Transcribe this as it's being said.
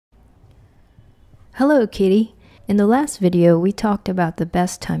Hello, Kitty. In the last video, we talked about the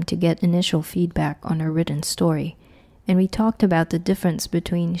best time to get initial feedback on a written story, and we talked about the difference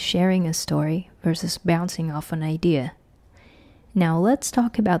between sharing a story versus bouncing off an idea. Now let's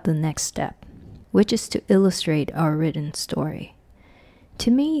talk about the next step, which is to illustrate our written story.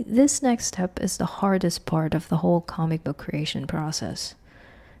 To me, this next step is the hardest part of the whole comic book creation process,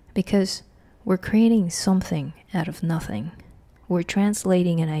 because we're creating something out of nothing. We're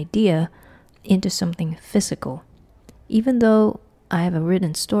translating an idea into something physical. Even though I have a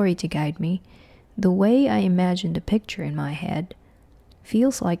written story to guide me, the way I imagine the picture in my head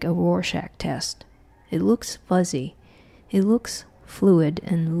feels like a Rorschach test. It looks fuzzy, it looks fluid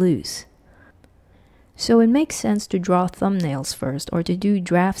and loose. So it makes sense to draw thumbnails first or to do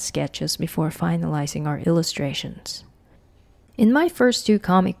draft sketches before finalizing our illustrations. In my first two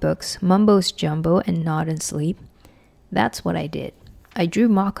comic books, Mumbo's Jumbo and Nod and Sleep, that's what I did. I drew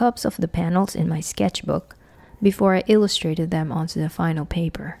mock-ups of the panels in my sketchbook before I illustrated them onto the final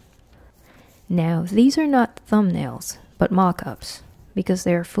paper. Now, these are not thumbnails, but mock-ups, because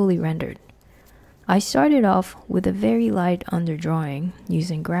they are fully rendered. I started off with a very light underdrawing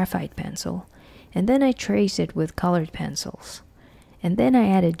using graphite pencil, and then I traced it with colored pencils. And then I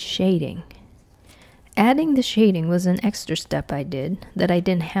added shading. Adding the shading was an extra step I did that I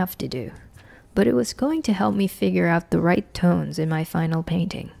didn't have to do, but it was going to help me figure out the right tones in my final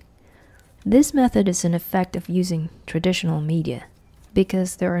painting. This method is an effect of using traditional media.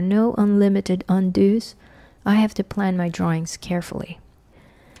 Because there are no unlimited undos, I have to plan my drawings carefully.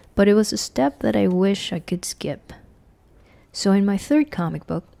 But it was a step that I wish I could skip. So in my third comic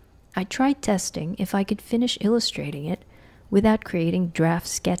book, I tried testing if I could finish illustrating it without creating draft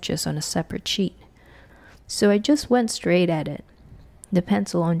sketches on a separate sheet. So I just went straight at it. The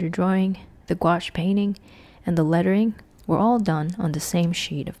pencil underdrawing, the gouache painting, and the lettering were all done on the same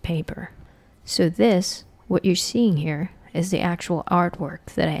sheet of paper. So this, what you're seeing here, is the actual artwork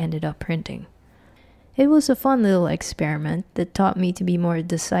that I ended up printing. It was a fun little experiment that taught me to be more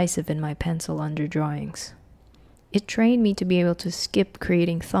decisive in my pencil underdrawings. It trained me to be able to skip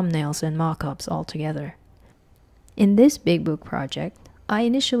creating thumbnails and mock-ups altogether. In this big book project, I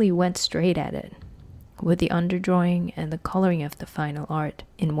initially went straight at it, with the underdrawing and the coloring of the final art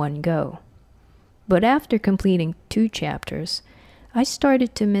in one go. But after completing 2 chapters, I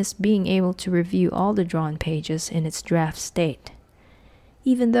started to miss being able to review all the drawn pages in its draft state.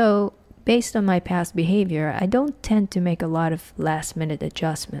 Even though, based on my past behavior, I don't tend to make a lot of last-minute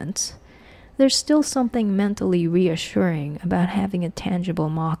adjustments, there's still something mentally reassuring about having a tangible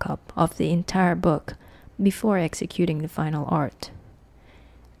mock-up of the entire book before executing the final art.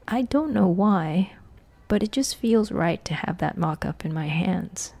 I don't know why, but it just feels right to have that mock-up in my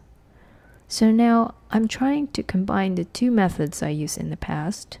hands. So now I'm trying to combine the 2 methods I used in the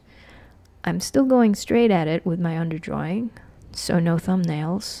past. I'm still going straight at it with my underdrawing, so no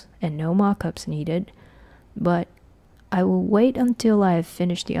thumbnails and no mock-ups needed, but I will wait until I have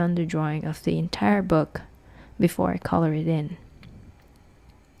finished the underdrawing of the entire book before I color it in.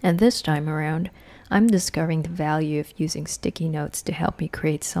 And this time around, I'm discovering the value of using sticky notes to help me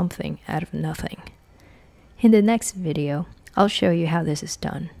create something out of nothing. In the next video, I'll show you how this is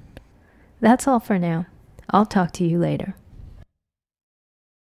done. That's all for now. I'll talk to you later.